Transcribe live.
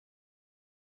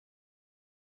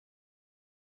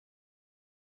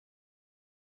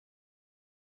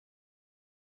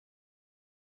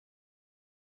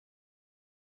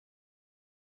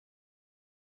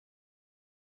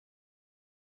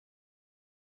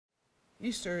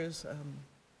Easter is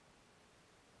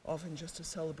often just a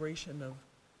celebration of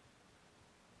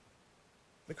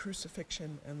the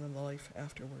crucifixion and then the life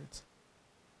afterwards.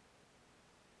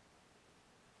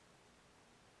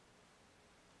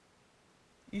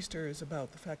 Easter is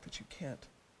about the fact that you can't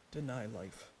deny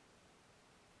life.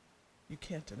 You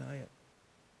can't deny it.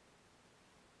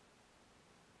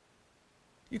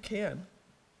 You can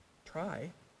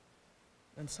try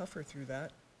and suffer through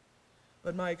that,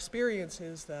 but my experience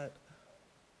is that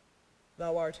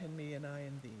thou art in me and I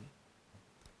in thee.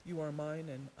 You are mine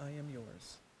and I am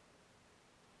yours.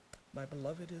 My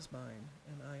beloved is mine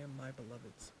and I am my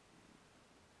beloved's.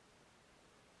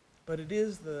 But it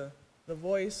is the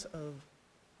voice of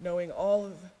knowing all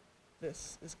of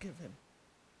this is given.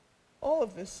 All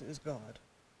of this is God.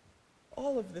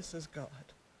 All of this is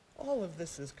God. All of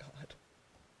this is God.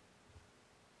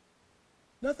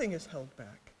 Nothing is held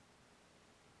back.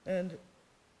 And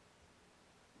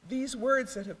these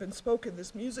words that have been spoken,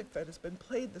 this music that has been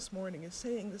played this morning is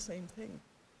saying the same thing.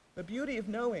 The beauty of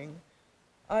knowing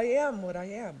I am what I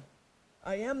am.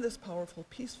 I am this powerful,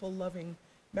 peaceful, loving,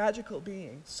 magical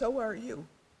being. So are you.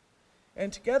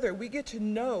 And together we get to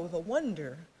know the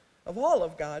wonder of all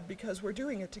of God because we're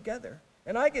doing it together.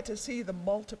 And I get to see the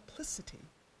multiplicity,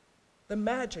 the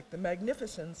magic, the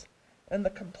magnificence, and the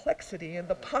complexity and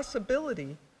the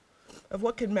possibility of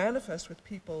what can manifest with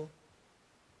people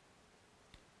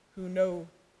who know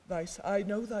I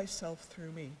know thyself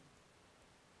through me.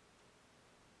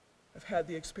 I've had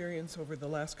the experience over the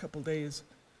last couple days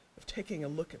of taking a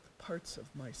look at the parts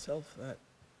of myself that,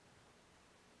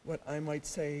 what I might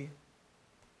say,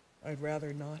 I'd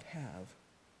rather not have.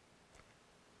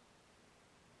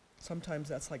 Sometimes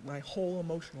that's like my whole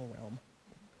emotional realm.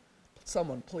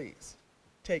 Someone, please,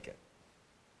 take it.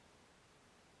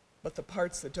 But the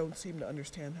parts that don't seem to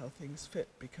understand how things fit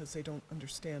because they don't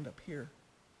understand up here.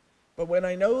 But when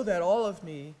I know that all of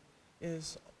me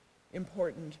is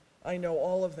important, I know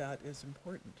all of that is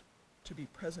important, to be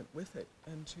present with it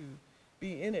and to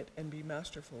be in it and be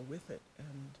masterful with it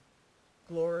and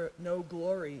know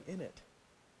glory in it.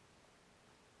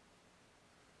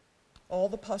 All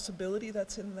the possibility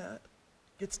that's in that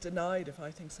gets denied if I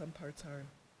think some parts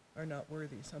are not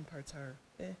worthy, some parts are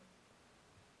eh.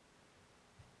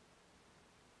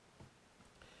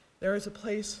 There is a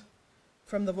place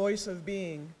from the voice of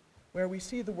being where we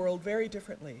see the world very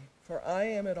differently, for I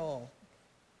am it all.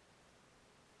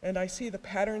 And I see the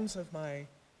patterns of my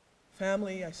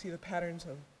family, I see the patterns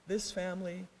of this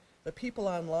family, the people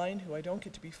online who I don't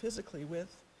get to be physically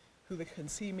with, who they can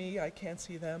see me, I can't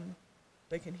see them.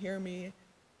 They can hear me.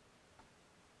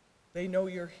 They know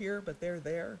you're here, but they're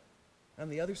there on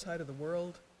the other side of the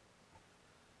world.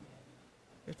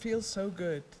 It feels so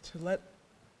good to let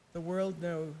the world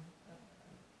know,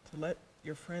 to let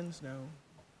your friends know,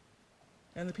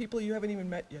 and the people you haven't even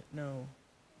met yet know.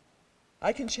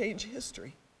 I can change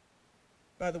history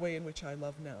by the way in which I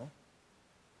love now.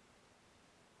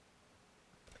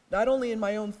 Not only in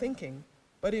my own thinking,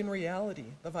 but in reality,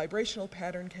 the vibrational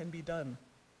pattern can be done.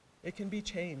 It can be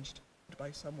changed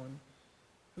by someone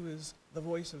who is the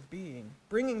voice of being,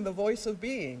 bringing the voice of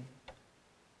being,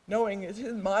 knowing it's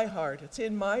in my heart, it's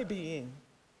in my being,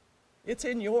 it's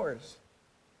in yours,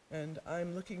 and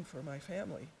I'm looking for my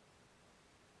family.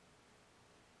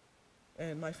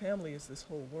 And my family is this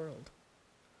whole world.